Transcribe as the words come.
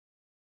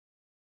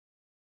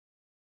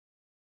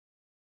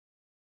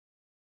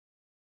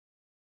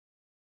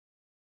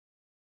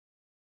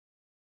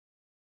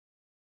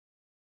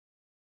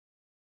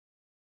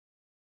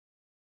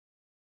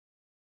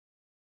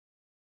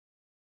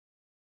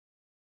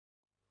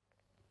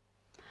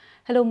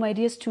Hello my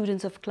dear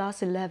students of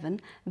class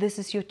 11, this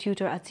is your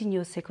tutor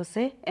Atinyo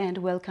Sekose and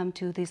welcome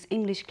to this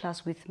English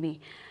class with me.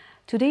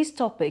 Today's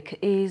topic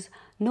is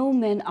No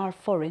Men Are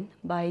Foreign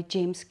by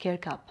James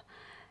Kirkup.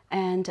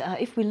 And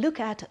if we look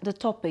at the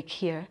topic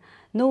here,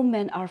 No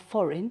Men Are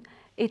Foreign,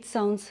 it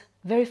sounds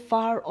very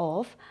far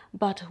off,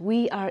 but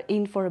we are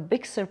in for a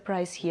big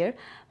surprise here.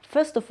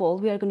 First of all,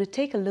 we are going to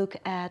take a look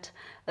at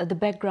the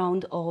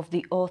background of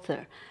the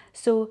author.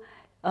 So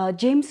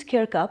James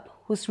Kirkup,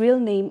 whose real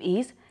name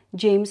is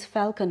James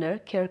Falconer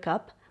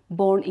Kirkup,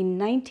 born in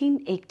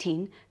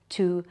 1918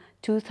 to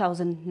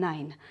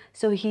 2009.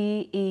 So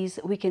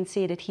we can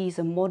say that he is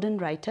a modern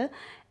writer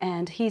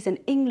and he's an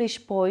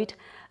English poet,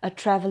 a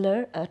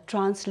traveler, a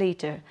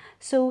translator.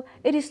 So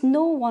it is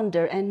no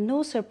wonder and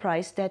no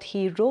surprise that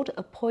he wrote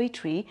a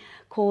poetry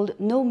called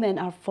No Men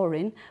Are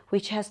Foreign,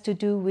 which has to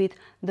do with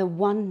the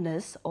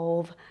oneness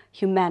of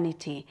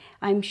humanity.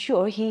 I'm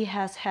sure he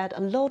has had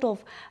a lot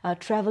of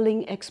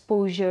traveling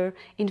exposure.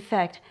 In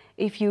fact,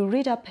 if you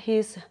read up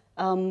his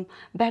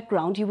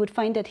background, you would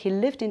find that he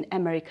lived in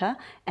America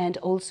and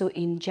also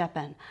in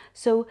Japan.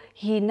 So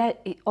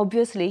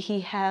obviously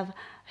he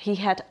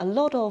had a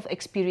lot of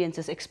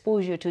experiences,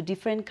 exposure to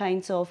different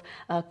kinds of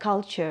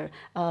culture,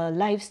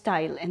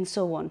 lifestyle, and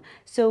so on.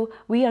 So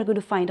we are going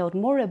to find out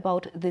more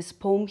about this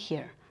poem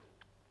here.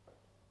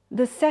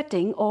 The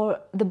setting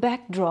or the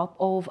backdrop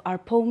of our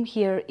poem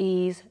here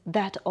is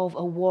that of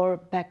a war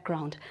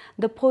background.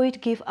 The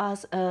poet gives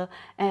us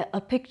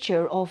a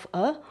picture of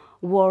a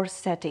war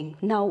setting.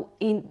 Now,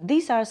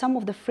 these are some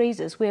of the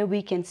phrases where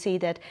we can say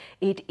that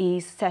it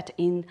is set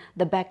in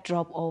the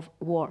backdrop of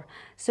war.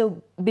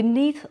 So,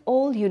 beneath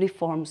all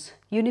uniforms,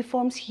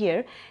 uniforms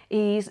here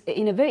is,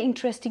 in a very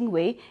interesting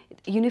way,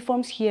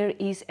 uniforms here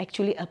is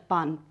actually a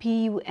pun,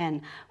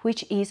 P-U-N,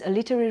 which is a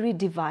literary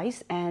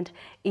device and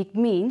it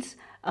means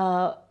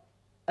a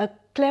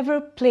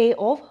clever play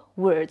of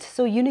words.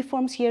 So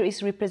uniforms here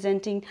is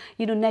representing,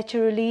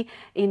 naturally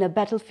in a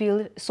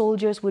battlefield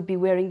soldiers would be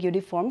wearing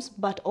uniforms,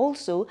 but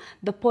also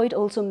the poet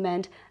also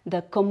meant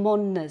the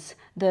commonness,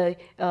 the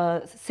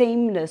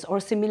sameness or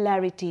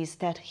similarities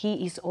that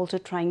he is also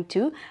trying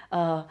to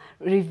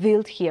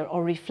reveal here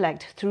or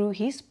reflect through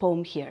his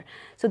poem here.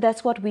 So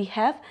that's what we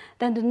have.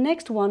 Then the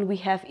next one we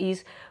have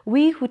is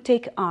we who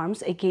take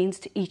arms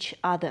against each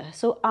other.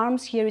 So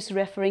arms here is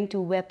referring to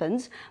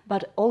weapons,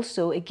 but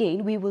also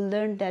again we will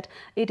learn that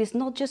it is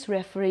not just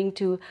referring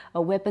to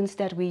weapons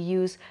that we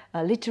use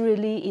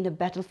literally in a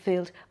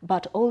battlefield,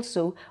 but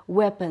also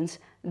weapons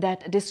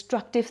that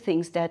destructive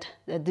things that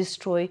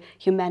destroy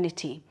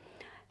humanity.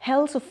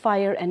 Hells of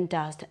fire and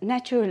dust.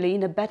 Naturally,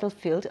 in a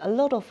battlefield,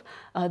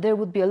 there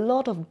would be a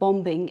lot of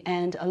bombing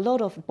and a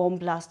lot of bomb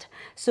blast.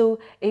 So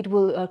it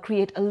will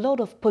create a lot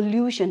of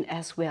pollution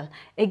as well.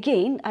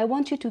 Again, I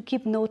want you to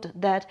keep note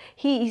that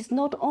he is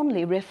not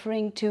only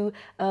referring to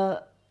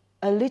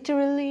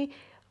literally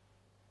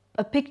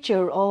a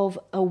picture of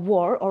a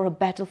war or a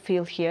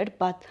battlefield here,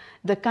 but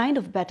the kind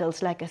of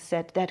battles, like I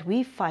said, that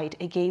we fight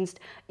against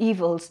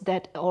evils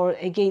or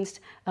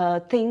against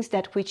things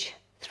which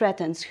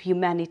threatens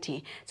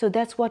humanity. So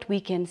that's what we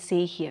can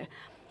say here.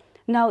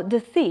 Now, the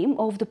theme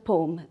of the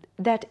poem,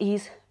 that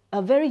is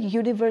a very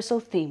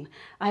universal theme.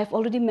 I have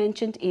already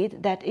mentioned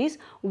it, that is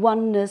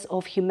oneness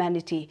of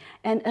humanity.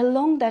 And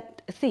along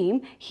that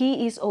theme,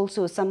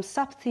 some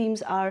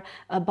sub-themes are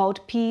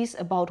about peace,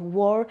 about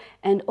war,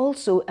 and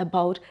also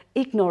about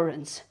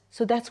ignorance.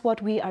 So that's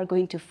what we are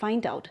going to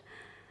find out.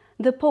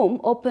 The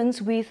poem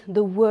opens with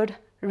the word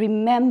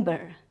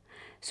remember.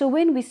 So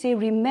when we say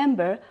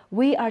remember,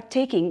 we are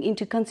taking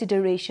into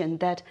consideration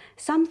that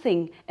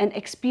something, an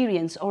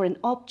experience or an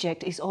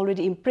object is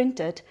already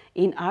imprinted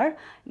in our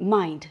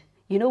mind.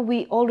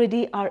 We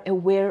already are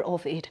aware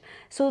of it.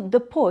 So the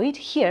poet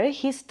here,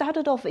 he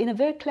started off in a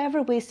very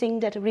clever way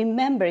saying that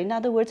remember. In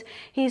other words,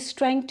 he is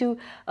trying to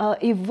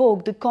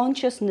evoke the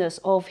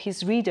consciousness of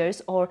his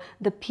readers or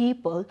the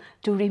people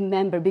to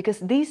remember, because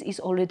this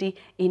is already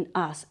in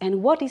us.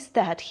 And what is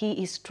that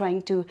he is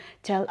trying to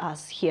tell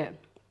us here?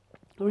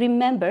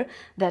 Remember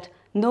that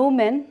no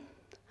men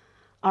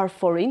are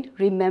foreign.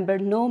 Remember,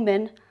 no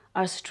men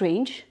are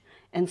strange,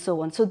 and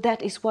so on. So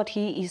that is what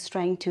he is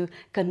trying to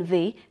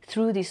convey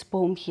through this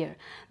poem here.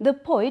 The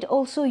poet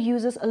also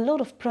uses a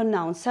lot of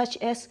pronouns such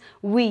as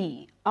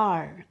we,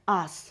 are,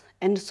 us,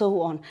 and so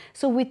on.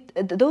 So with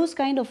those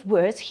kind of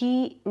words,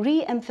 he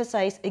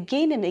re-emphasized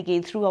again and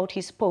again throughout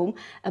his poem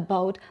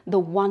about the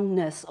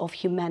oneness of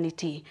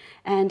humanity.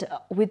 And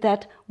with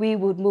that, we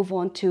would move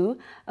on to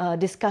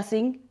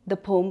discussing the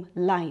poem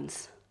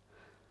lines.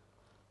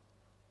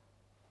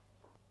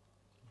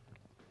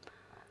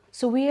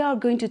 So we are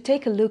going to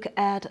take a look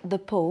at the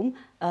poem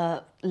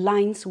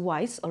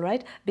lines-wise, all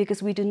right,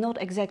 because we do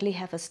not exactly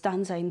have a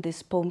stanza in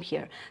this poem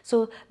here.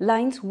 So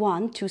lines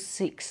 1 to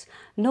 6.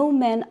 No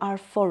men are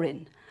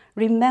foreign.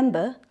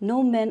 Remember,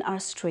 no men are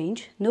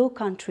strange, no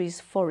country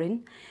is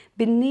foreign.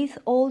 Beneath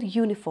all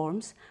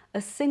uniforms,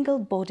 a single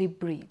body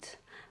breathes.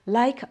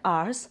 Like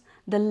ours,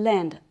 the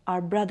land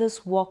our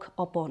brothers walk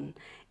upon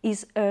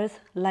is earth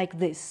like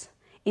this,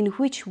 in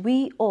which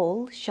we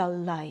all shall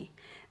lie.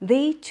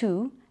 They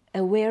too,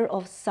 aware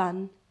of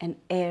sun and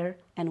air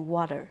and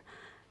water,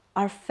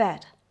 are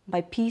fed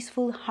by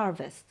peaceful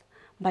harvest,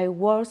 by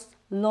war's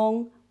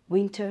long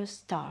winter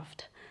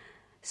starved.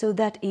 So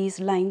that is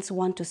lines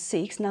 1 to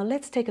 6. Now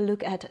let's take a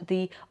look at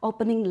the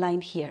opening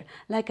line here.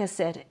 Like I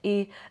said,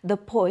 the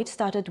poet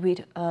started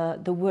with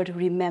the word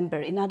remember.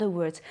 In other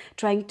words,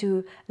 trying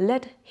to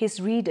let his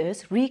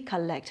readers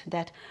recollect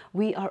that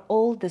we are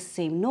all the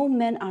same. No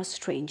men are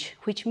strange,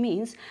 which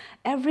means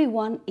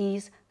everyone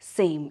is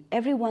same.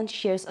 Everyone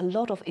shares a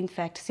lot of, in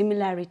fact,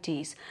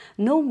 similarities.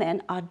 No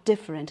men are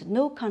different.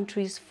 No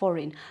country is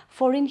foreign.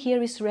 Foreign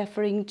here is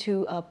referring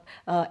to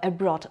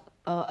abroad,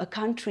 a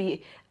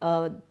country,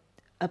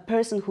 a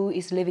person who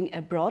is living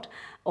abroad,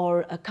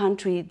 or a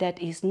country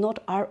that is not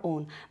our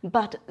own.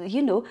 But,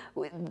 you know,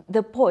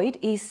 the poet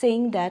is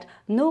saying that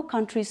no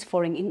country is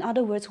foreign. In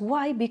other words,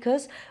 why?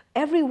 Because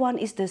everyone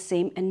is the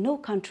same and no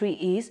country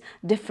is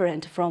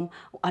different from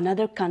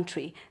another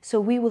country. So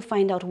we will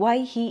find out why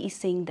he is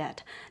saying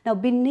that. Now,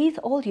 beneath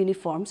all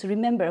uniforms,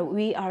 remember,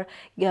 we are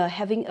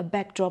having a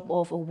backdrop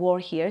of a war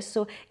here.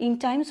 So in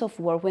times of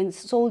war, when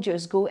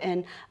soldiers go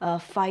and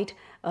fight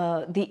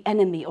the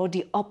enemy or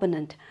the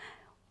opponent,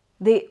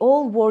 they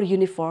all wore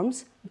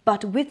uniforms,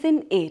 but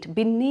within it,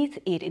 beneath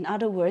it, in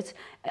other words,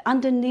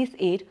 underneath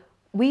it,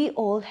 we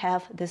all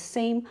have the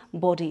same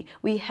body.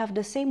 We have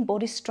the same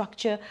body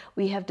structure,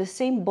 we have the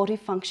same body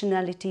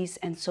functionalities,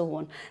 and so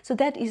on. So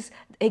that is,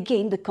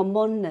 again, the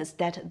commonness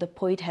that the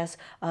poet has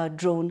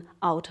drawn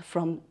out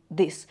from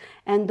this.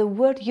 And the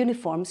word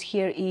uniforms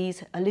here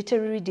is a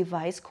literary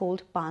device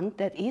called pan,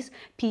 that is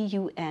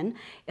P-U-N,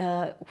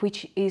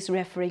 which is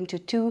referring to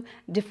two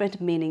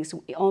different meanings.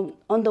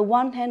 On the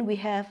one hand, we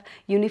have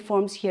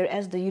uniforms here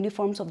as the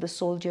uniforms of the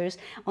soldiers.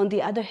 On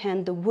the other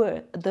hand, the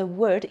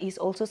word is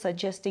also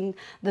suggesting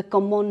the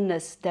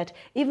commonness, that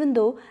even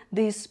though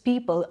these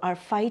people are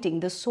fighting,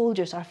 the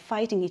soldiers are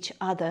fighting each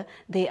other,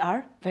 they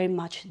are very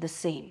much the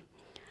same.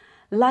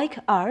 Like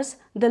ours,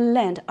 the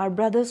land our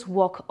brothers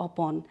walk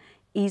upon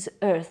is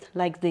earth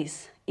like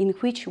this, in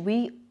which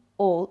we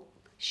all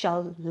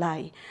shall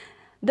lie.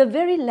 The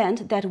very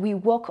land that we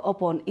walk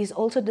upon is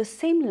also the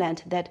same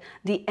land that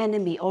the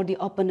enemy or the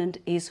opponent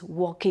is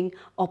walking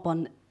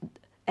upon.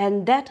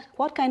 And that,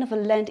 what kind of a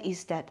land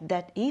is that?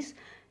 That is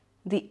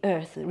the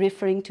earth,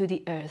 referring to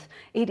the earth.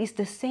 It is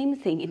the same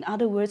thing. In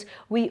other words,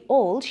 we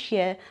all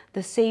share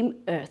the same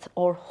earth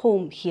or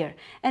home here.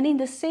 And in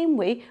the same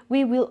way,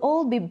 we will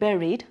all be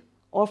buried,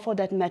 or for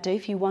that matter,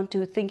 if you want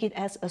to think it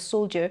as a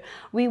soldier,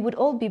 they would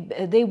all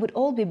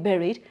be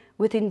buried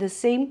within the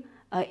same,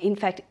 in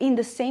fact, in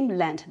the same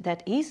land,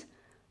 that is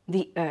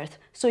the earth.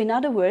 So in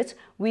other words,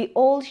 we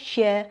all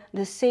share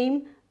the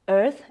same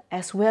earth,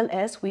 as well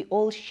as we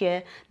all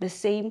share the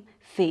same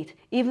faith.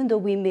 Even though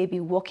we may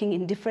be walking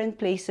in different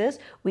places,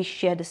 we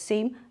share the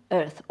same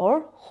earth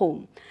or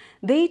home.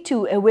 They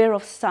too aware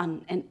of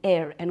sun and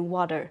air and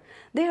water.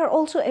 They are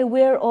also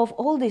aware of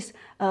all these,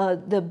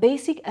 the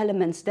basic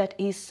elements, that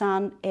is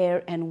sun,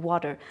 air and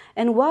water.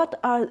 And what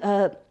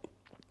are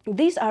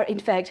these are in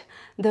fact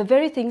the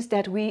very things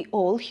that we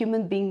all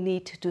human beings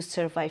need to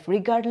survive,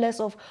 regardless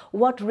of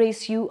what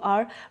race you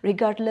are,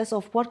 regardless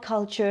of what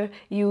culture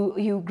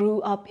you grew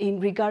up in,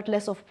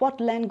 regardless of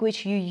what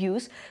language you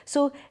use.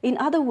 So in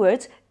other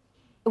words,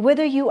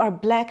 whether you are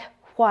black,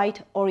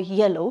 white or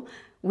yellow,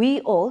 we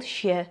all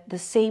share the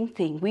same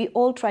thing. We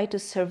all try to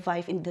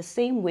survive in the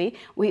same way.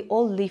 We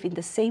all live in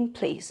the same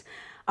place,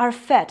 are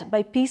fed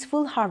by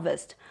peaceful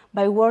harvest,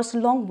 by war's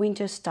long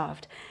winter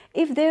starved.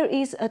 If there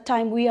is a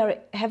time we are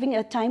having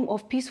a time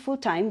of peaceful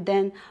time,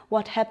 then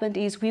what happened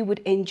is we would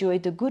enjoy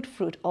the good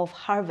fruit of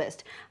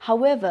harvest.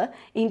 However,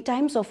 in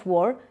times of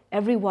war,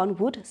 everyone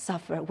would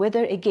suffer,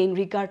 whether, again,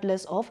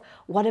 regardless of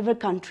whatever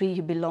country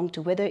you belong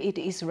to, whether it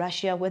is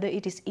Russia, whether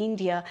it is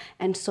India,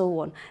 and so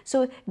on.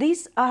 So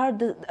these are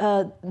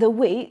the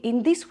way,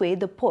 in this way,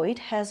 the poet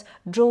has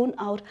drawn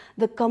out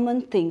the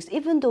common things.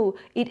 Even though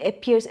it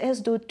appears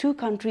as though two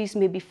countries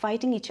may be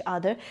fighting each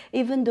other,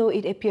 even though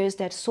it appears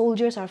that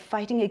soldiers are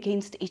fighting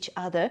against each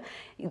other,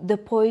 the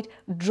poet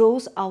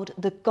draws out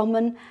the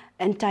common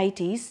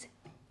entities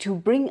to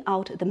bring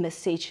out the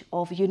message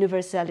of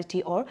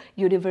universality or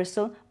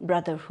universal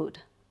brotherhood.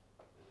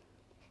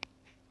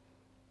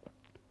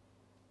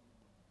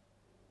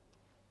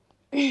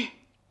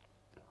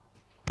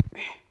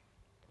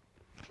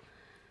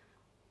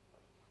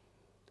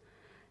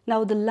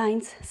 Now the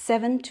lines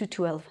 7 to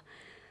 12.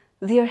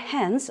 Their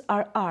hands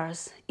are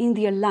ours, in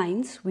their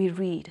lines we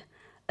read,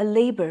 a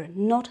labor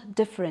not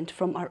different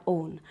from our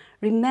own.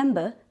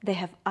 Remember, they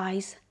have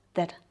eyes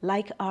that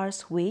like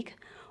ours wake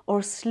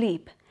or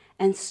sleep,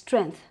 and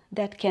strength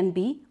that can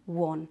be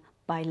won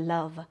by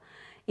love.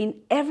 In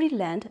every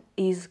land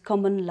is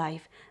common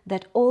life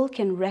that all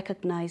can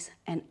recognize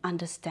and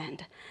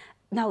understand.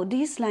 Now,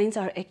 these lines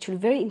are actually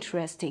very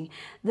interesting.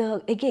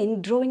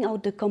 Again, drawing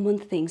out the common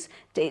things,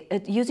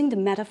 using the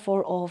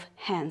metaphor of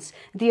hands.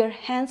 Their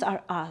hands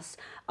are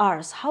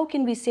ours. How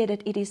can we say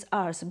that it is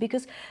ours?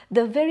 Because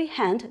the very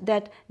hand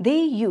that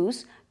they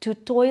use to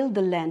toil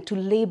the land, to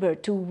labor,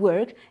 to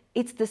work,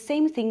 it's the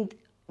same thing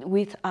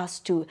with us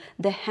too.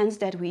 The hands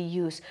that we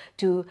use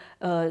to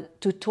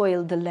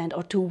toil the land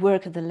or to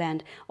work the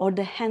land, or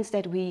the hands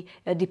that we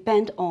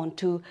depend on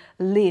to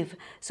live.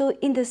 So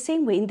in the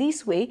same way, in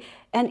this way,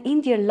 and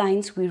in their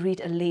lines we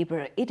read a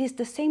labor. It is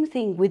the same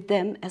thing with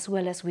them as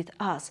well as with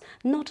us,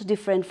 not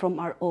different from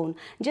our own.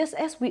 Just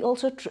as we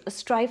also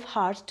strive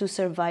hard to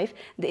survive,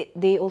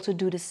 they also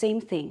do the same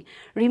thing.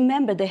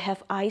 Remember, they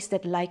have eyes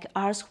that like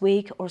ours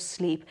wake or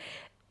sleep.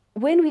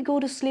 When we go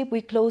to sleep,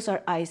 we close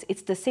our eyes.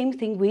 It's the same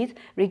thing with,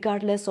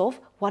 regardless of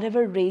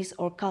whatever race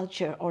or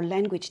culture or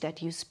language that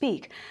you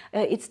speak.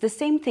 It's the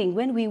same thing.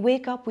 When we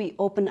wake up, we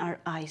open our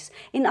eyes.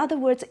 In other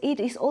words, it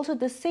is also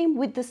the same.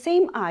 With the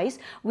same eyes,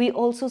 we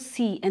also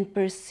see and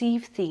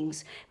perceive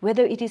things,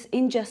 whether it is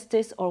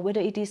injustice or whether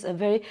it is a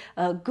very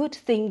good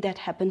thing that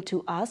happened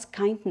to us,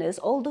 kindness,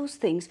 all those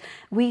things.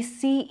 We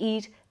see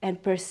it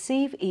and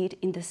perceive it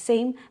in the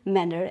same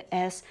manner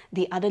as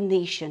the other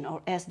nation or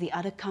as the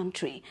other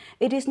country.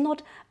 It is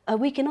not,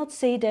 we cannot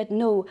say that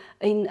no,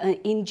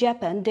 in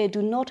Japan they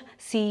do not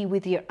see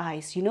with their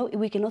eyes, you know,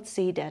 we cannot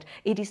say that.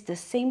 It is the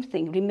same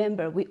thing.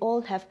 Remember, we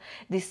all have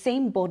the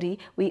same body,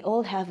 we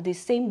all have the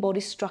same body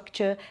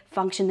structure,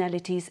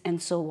 functionalities,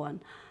 and so on.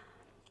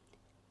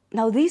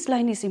 Now this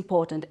line is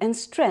important, and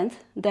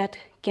strength that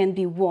can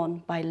be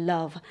won by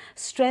love.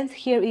 Strength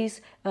here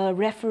is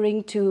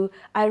referring to,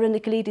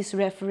 ironically, it is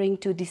referring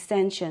to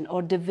dissension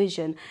or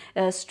division.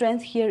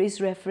 Strength here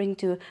is referring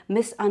to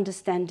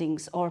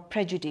misunderstandings or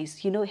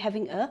prejudice, you know,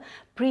 having a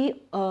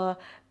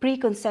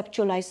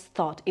preconceptualized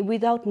thought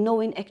without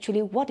knowing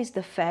actually what is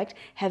the fact,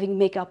 having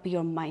make up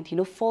your mind, you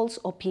know, false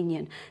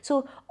opinion.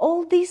 So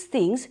all these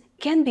things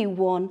can be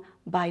won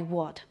by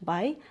what?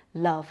 By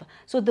love.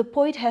 So the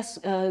poet has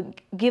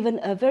given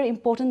a very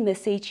important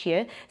message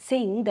here,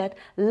 saying that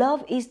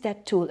love is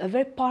that tool, a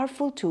very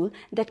powerful tool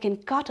that can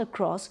cut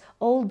across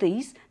all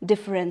these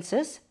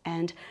differences,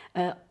 and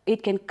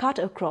it can cut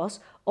across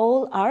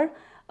all our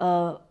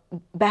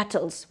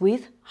battles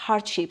with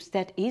hardships,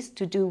 that is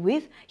to do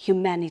with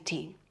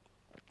humanity.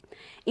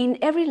 In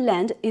every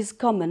land is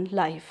common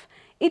life.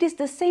 It is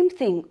the same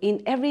thing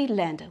in every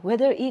land,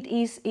 whether it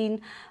is in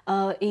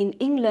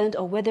England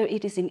or whether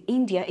it is in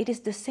India, it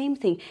is the same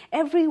thing.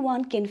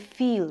 Everyone can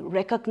feel,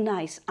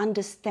 recognize,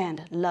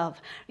 understand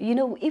love. You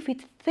know, if we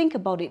think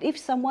about it, if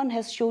someone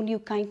has shown you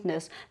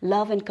kindness,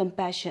 love and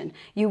compassion,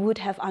 you would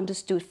have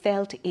understood,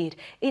 felt it.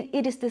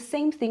 It is the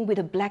same thing with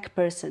a black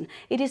person.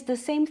 It is the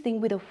same thing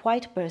with a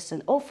white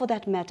person, or for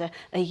that matter,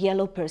 a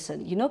yellow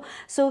person, you know.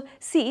 So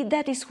see,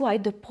 that is why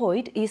the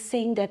poet is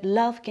saying that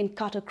love can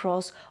cut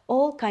across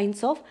all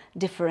kinds of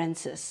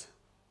differences.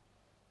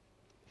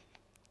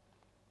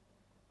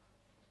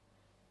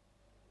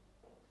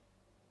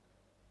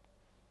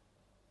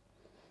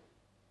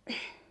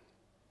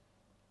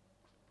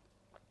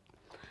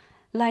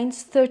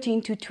 Lines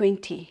 13 to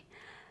 20.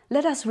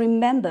 Let us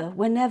remember,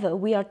 whenever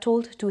we are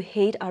told to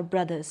hate our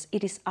brothers,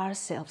 it is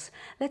ourselves.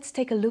 Let's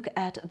take a look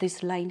at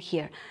this line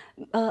here.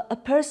 A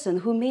person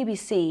who may be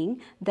saying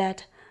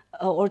that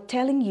or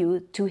telling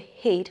you to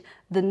hate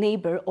the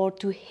neighbor, or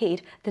to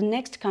hate the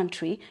next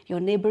country, your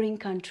neighboring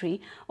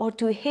country, or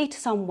to hate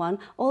someone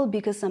all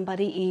because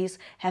somebody is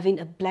having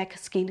a black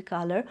skin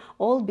color,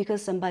 all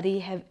because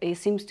somebody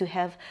seems to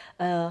have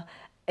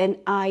an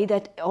eye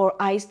that, or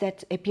eyes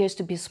that appears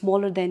to be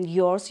smaller than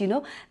yours, you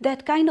know,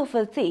 that kind of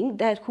a thing,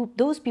 that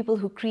those people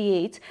who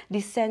create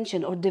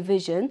dissension or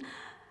division,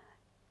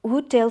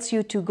 who tells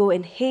you to go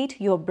and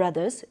hate your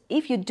brothers,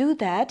 if you do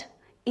that,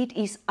 it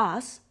is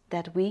us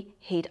that we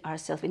hate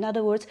ourselves. In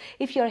other words,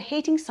 if you are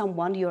hating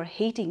someone, you are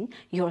hating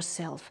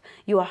yourself.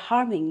 You are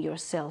harming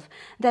yourself.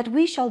 That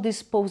we shall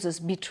dispose us,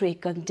 betray,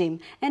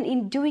 condemn. And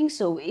in doing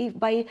so,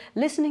 by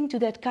listening to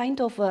that kind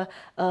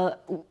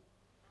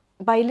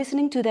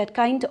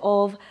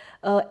of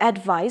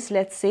advice,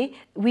 let's say,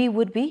 we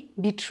would be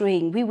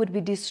betraying, we would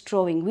be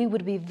destroying, we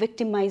would be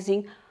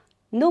victimizing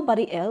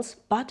nobody else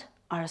but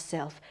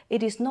ourselves.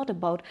 It is not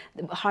about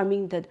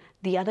harming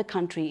the other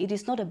country. It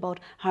is not about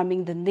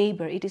harming the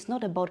neighbor. It is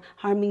not about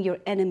harming your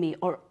enemy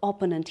or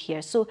opponent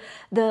here. So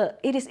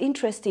it is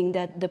interesting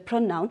that the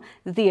pronoun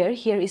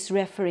here is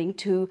referring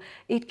to,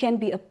 it can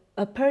be a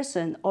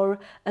person or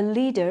a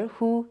leader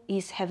who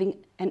is having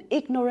an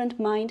ignorant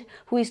mind,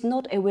 who is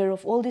not aware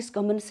of all these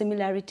common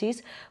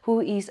similarities,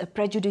 who is a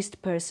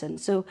prejudiced person.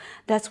 So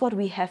that's what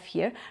we have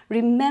here.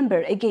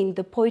 Remember, again,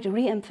 the poet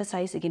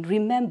re-emphasizes again,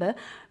 remember,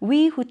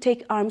 we who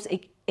take arms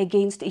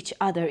against each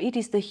other, it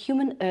is the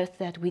human earth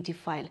that we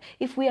defile.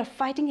 If we are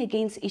fighting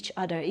against each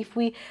other, if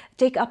we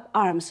take up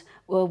arms,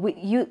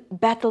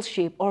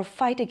 battleship or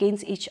fight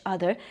against each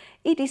other,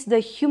 it is the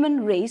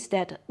human race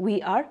that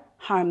we are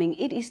harming.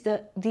 It is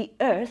the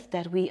earth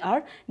that we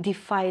are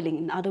defiling,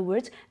 in other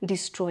words,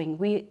 destroying.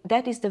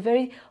 That is the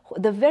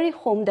very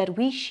home that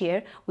we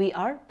share, we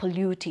are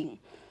polluting.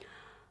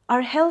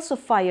 Our hells of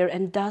fire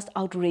and dust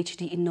outrage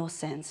the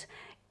innocents.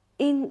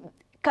 In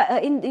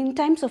in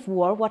times of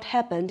war, what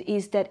happened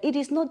is that it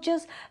is not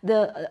just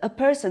a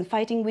person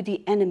fighting with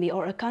the enemy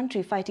or a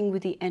country fighting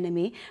with the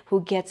enemy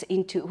who gets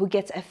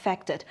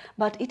affected,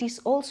 but it is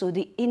also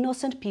the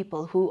innocent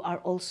people who are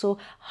also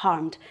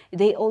harmed.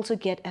 They also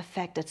get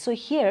affected. So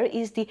here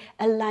is the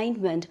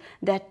alignment,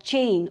 that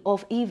chain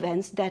of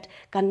events that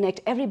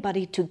connect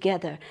everybody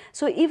together.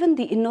 So even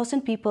the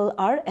innocent people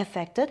are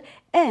affected,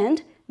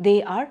 and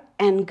they are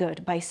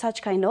angered by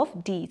such kind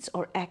of deeds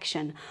or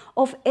action.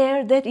 Of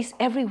air that is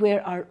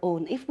everywhere our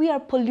own. If we are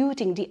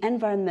polluting the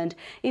environment,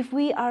 if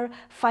we are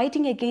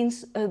fighting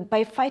against,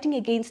 by fighting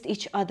against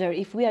each other,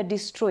 if we are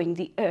destroying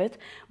the earth,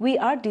 we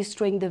are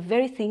destroying the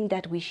very thing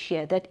that we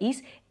share, that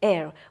is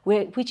air,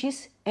 which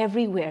is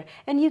everywhere.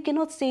 And you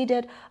cannot say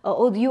that,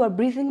 oh, you are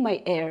breathing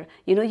my air.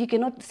 You know, you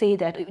cannot say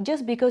that.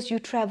 Just because you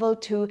travel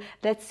to,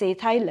 let's say,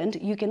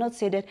 Thailand, you cannot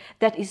say that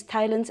that is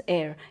Thailand's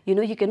air. You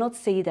know, you cannot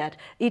say that.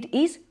 It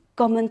is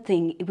common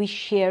thing. We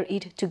share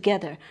it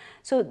together.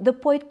 So the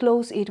poet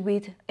closes it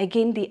with,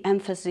 again, the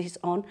emphasis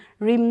on,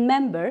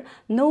 remember,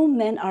 no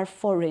men are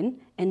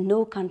foreign and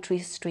no country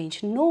is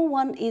strange. No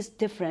one is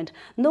different.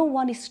 No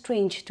one is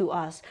strange to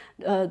us.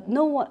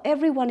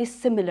 Everyone is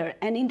similar.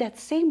 And in that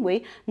same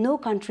way, no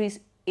countries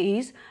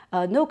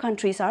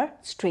are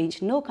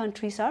strange, no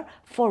countries are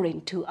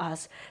foreign to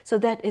us. So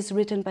that is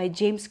written by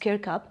James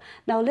Kirkup.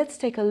 Now let's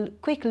take a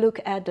quick look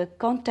at the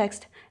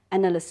context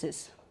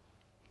analysis.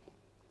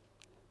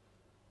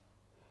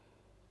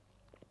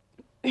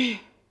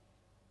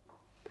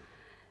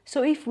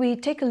 So if we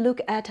take a look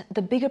at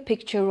the bigger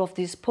picture of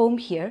this poem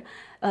here,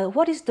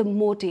 what is the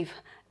motive?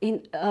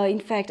 In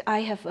fact, I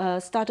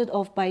have started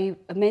off by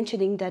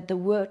mentioning that the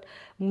word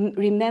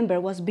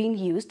remember was being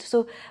used.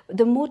 So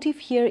the motive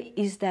here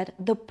is that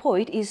the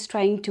poet is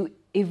trying to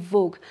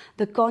evoke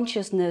the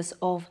consciousness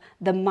of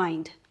the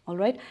mind, all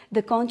right?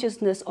 The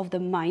consciousness of the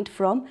mind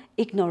from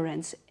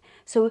ignorance.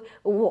 So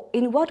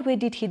in what way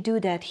did he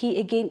do that? He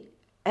again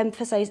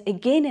emphasize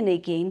again and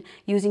again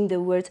using the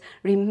words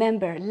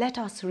remember, let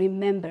us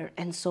remember,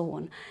 and so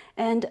on.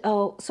 And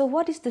so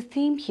what is the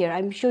theme here?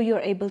 I'm sure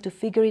you're able to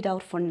figure it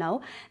out for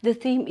now. The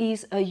theme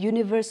is a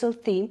universal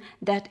theme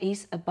that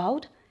is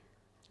about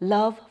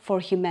love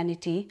for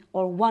humanity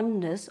or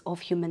oneness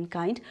of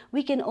humankind.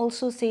 We can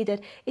also say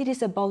that it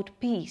is about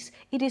peace.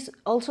 It is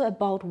also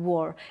about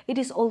war. It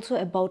is also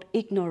about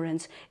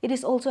ignorance. It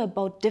is also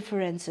about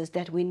differences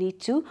that we need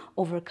to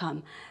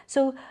overcome.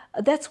 So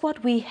that's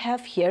what we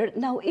have here.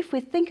 Now, if we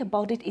think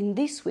about it in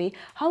this way,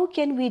 how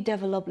can we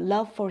develop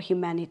love for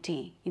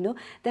humanity? You know,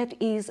 that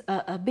is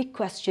a big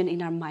question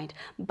in our mind.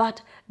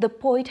 But the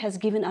poet has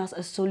given us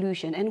a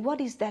solution. And what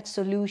is that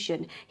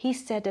solution? He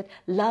said that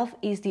love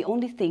is the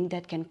only thing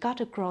that can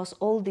cut across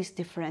all these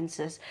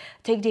differences.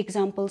 Take the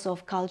examples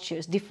of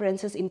cultures,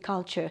 differences in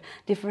culture,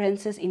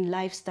 differences in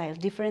lifestyle,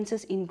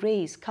 differences in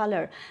race,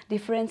 color,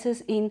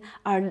 differences in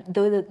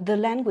the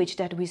language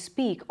that we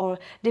speak, or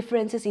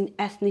differences in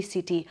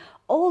ethnicity.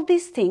 All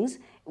these things,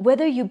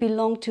 whether you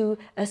belong to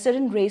a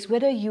certain race,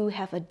 whether you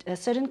have a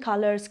certain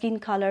color, skin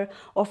color,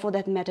 or for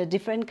that matter,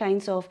 different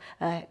kinds of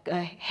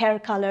hair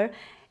color,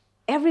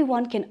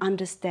 everyone can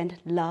understand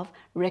love,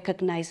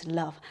 recognize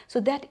love. So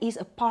that is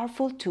a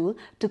powerful tool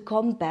to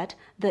combat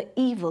the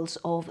evils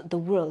of the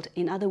world.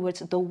 In other words,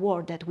 the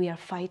war that we are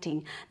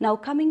fighting. Now,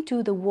 coming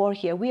to the war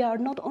here, we are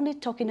not only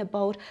talking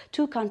about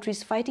two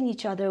countries fighting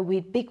each other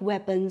with big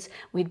weapons,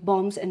 with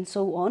bombs and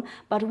so on,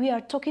 but we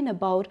are talking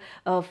about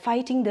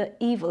fighting the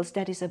evils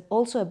that is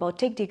also about,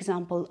 take the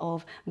example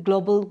of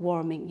global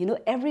warming. You know,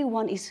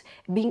 everyone is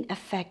being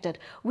affected.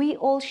 We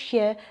all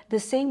share the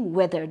same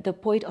weather. The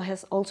poet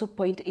has also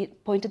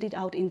pointed it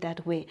out in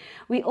that way.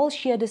 We all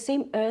share the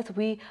same earth.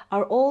 We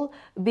are all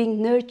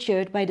being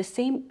nurtured by the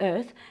same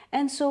earth.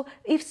 And so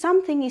if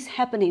something is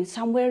happening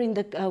somewhere in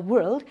the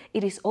world,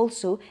 it is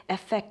also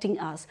affecting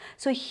us.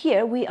 So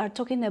here we are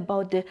talking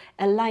about the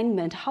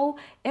alignment, how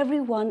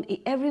everyone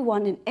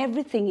and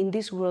everything in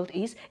this world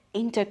is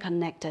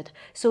interconnected.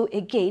 So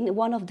again,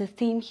 one of the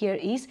themes here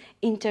is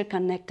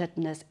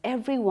interconnectedness.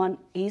 Everyone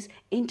is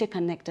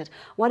interconnected.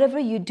 Whatever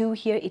you do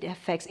here, it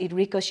affects, it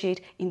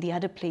ricochets in the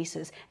other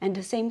places. And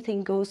the same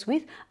thing goes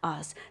with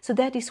us. So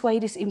that is why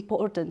it is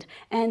important.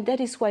 And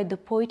that is why the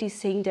poet is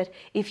saying that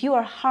if you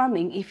are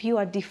harming, if you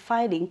are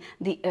defiling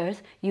the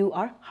earth, you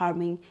are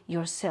harming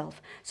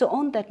yourself. So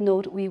on that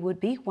note, we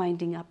would be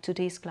winding up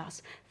today's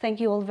class.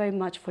 Thank you all very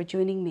much for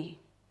joining me.